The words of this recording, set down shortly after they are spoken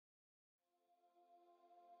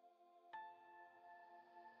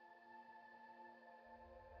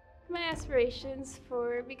My aspirations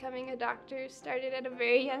for becoming a doctor started at a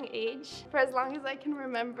very young age. For as long as I can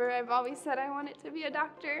remember, I've always said I wanted to be a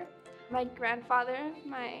doctor. My grandfather,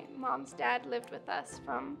 my mom's dad, lived with us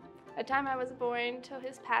from the time I was born till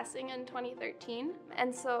his passing in 2013.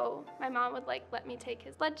 And so my mom would let me take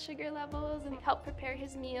his blood sugar levels and help prepare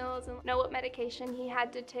his meals and know what medication he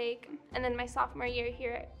had to take. And then my sophomore year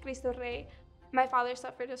here at Cristo Rey, my father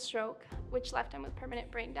suffered a stroke, which left him with permanent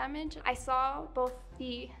brain damage. I saw both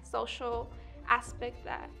the social aspect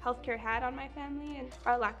that healthcare had on my family and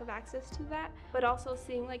our lack of access to that, but also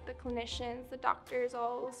seeing the clinicians, the doctors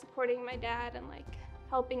all supporting my dad and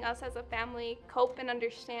helping us as a family cope and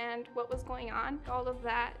understand what was going on. All of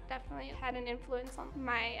that definitely had an influence on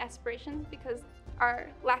my aspirations because our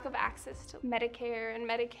lack of access to Medicare and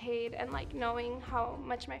Medicaid and knowing how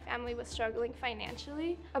much my family was struggling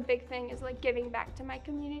financially. A big thing is giving back to my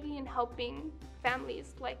community and helping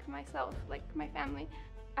families like myself, like my family.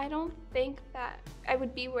 I don't think that I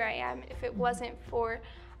would be where I am if it wasn't for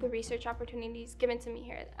the research opportunities given to me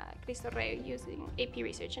here at Cristo Rey using AP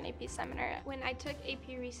Research and AP Seminar. When I took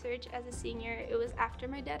AP Research as a senior, it was after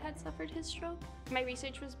my dad had suffered his stroke. My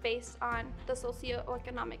research was based on the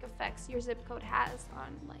socioeconomic effects your zip code has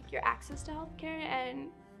on your access to healthcare, and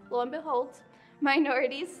lo and behold,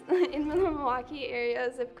 minorities in the Milwaukee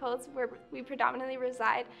area zip codes where we predominantly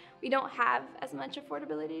reside, we don't have as much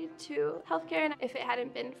affordability to healthcare. And if it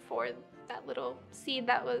hadn't been for that little seed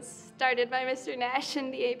that was started by Mr. Nash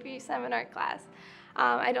in the AP Seminar class,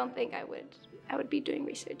 I don't think I would be doing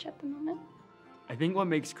research at the moment. I think what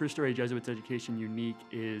makes Cristo Rey Jesuits education unique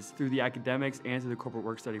is through the academics and through the corporate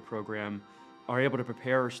work study program are able to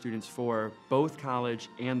prepare our students for both college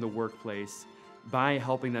and the workplace by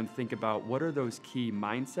helping them think about what are those key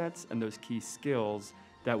mindsets and those key skills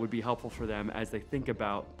that would be helpful for them as they think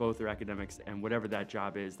about both their academics and whatever that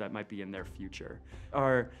job is that might be in their future.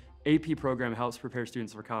 Our AP program helps prepare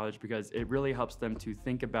students for college because it really helps them to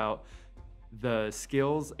think about the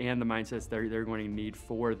skills and the mindsets they're going to need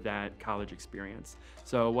for that college experience.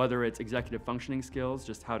 So whether it's executive functioning skills,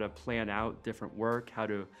 just how to plan out different work, how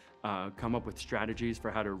to come up with strategies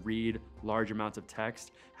for how to read large amounts of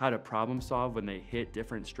text, how to problem solve when they hit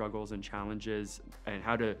different struggles and challenges, and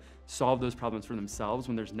how to solve those problems for themselves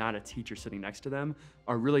when there's not a teacher sitting next to them,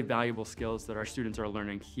 are really valuable skills that our students are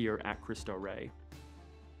learning here at Cristo Rey.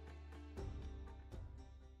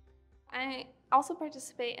 I also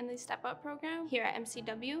participate in the Step Up program here at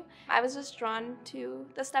MCW. I was just drawn to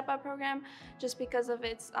the Step Up program just because of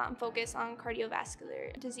its focus on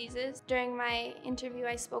cardiovascular diseases. During my interview,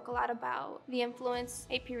 I spoke a lot about the influence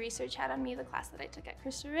AP Research had on me, the class that I took at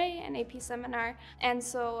Cristo Rey and AP Seminar. And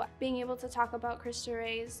so being able to talk about Cristo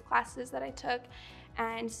Rey's classes that I took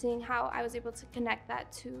and seeing how I was able to connect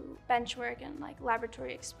that to bench work and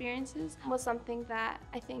laboratory experiences was something that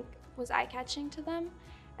I think was eye-catching to them.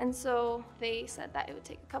 And so they said that it would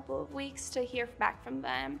take a couple of weeks to hear back from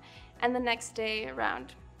them. And the next day,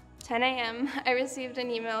 around 10 a.m., I received an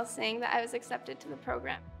email saying that I was accepted to the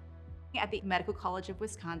program. At the Medical College of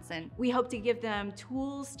Wisconsin, we hope to give them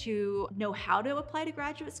tools to know how to apply to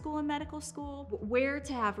graduate school and medical school, where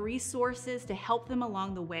to have resources to help them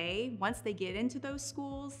along the way once they get into those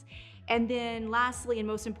schools. And then lastly, and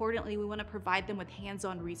most importantly, we want to provide them with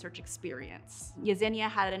hands-on research experience. Yesenia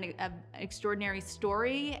had an extraordinary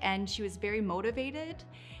story and she was very motivated.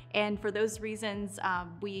 And for those reasons,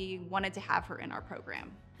 we wanted to have her in our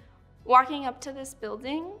program. Walking up to this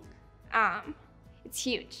building, it's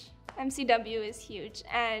huge. MCW is huge.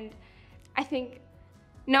 And I think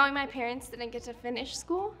knowing my parents didn't get to finish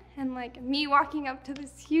school and me walking up to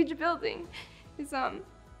this huge building is,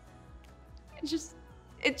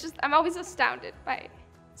 I'm always astounded by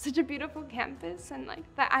such a beautiful campus and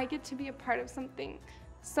that I get to be a part of something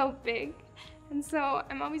so big. And so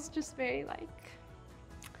I'm always just very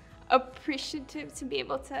appreciative to be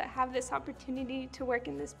able to have this opportunity to work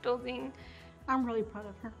in this building. I'm really proud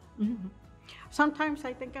of her. Mm-hmm. Sometimes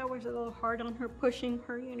I think I was a little hard on her, pushing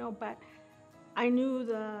her, but I knew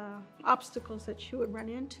the obstacles that she would run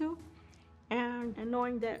into. And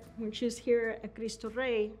knowing that when she's here at Cristo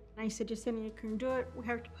Rey, I said, Yesenia, you can do it. We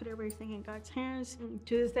have to put everything in God's hands. And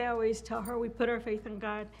to this day, I always tell her we put our faith in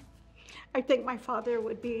God. I think my father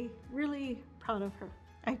would be really proud of her.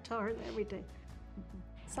 I tell her that every day.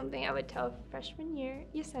 Something I would tell freshman year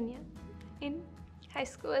Yesenia in high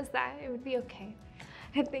school is that it would be okay.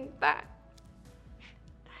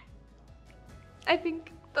 I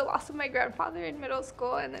think the loss of my grandfather in middle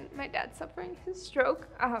school and then my dad suffering his stroke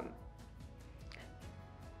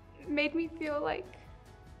made me feel like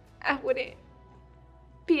I wouldn't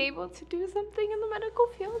be able to do something in the medical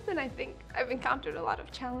field, and I think I've encountered a lot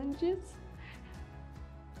of challenges.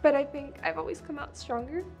 But I think I've always come out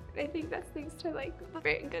stronger. I think that's thanks to like a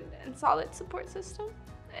very good and solid support system.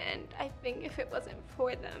 And I think if it wasn't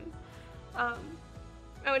for them,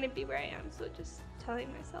 I wouldn't be where I am. So just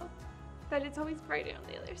telling myself that it's always brighter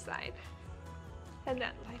on the other side and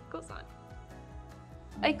that life goes on.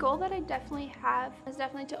 A goal that I definitely have is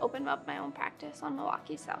definitely to open up my own practice on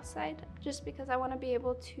Milwaukee's South Side, just because I want to be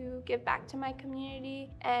able to give back to my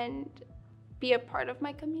community and be a part of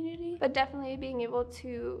my community, but definitely being able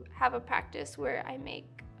to have a practice where I make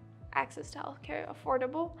access to healthcare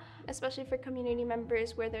affordable, especially for community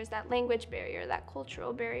members where there's that language barrier, that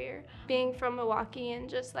cultural barrier. Being from Milwaukee and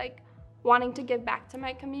just like wanting to give back to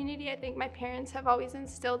my community, I think my parents have always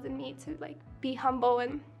instilled in me to like be humble,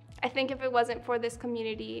 and I think if it wasn't for this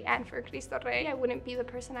community and for Cristo Rey, I wouldn't be the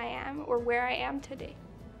person I am or where I am today.